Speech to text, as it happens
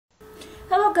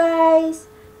Now guys,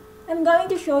 I'm going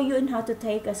to show you on how to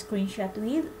take a screenshot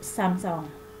with Samsung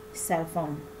cell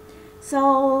phone.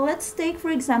 So let's take,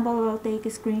 for example, we'll take a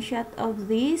screenshot of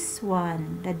this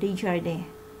one, the Desjardins.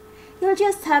 You'll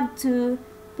just have to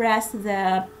press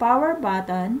the power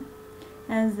button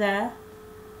and the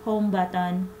home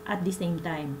button at the same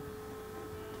time.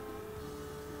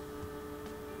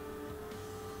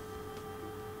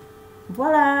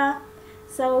 Voila!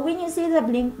 So when you see the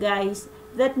blink guys,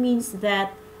 that means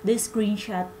that the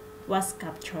screenshot was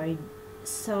captured.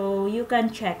 So you can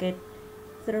check it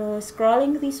through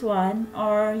scrolling this one,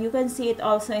 or you can see it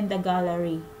also in the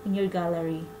gallery, in your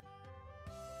gallery.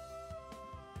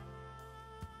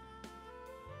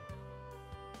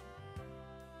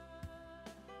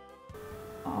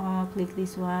 Click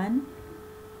this one,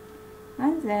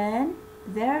 and then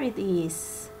there it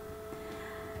is.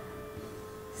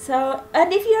 So,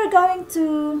 and if you're going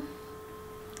to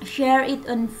share it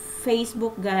on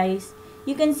Facebook guys,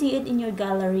 you can see it in your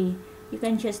gallery. You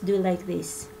can just do like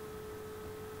this,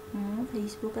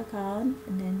 Facebook account,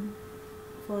 and then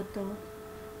photo.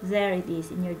 There it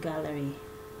is in your gallery.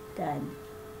 Done.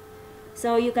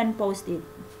 So you can post it.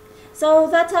 So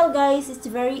that's all guys. It's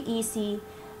very easy.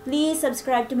 Please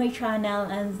subscribe to my channel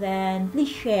and then please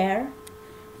share.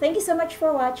 Thank you so much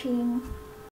for watching.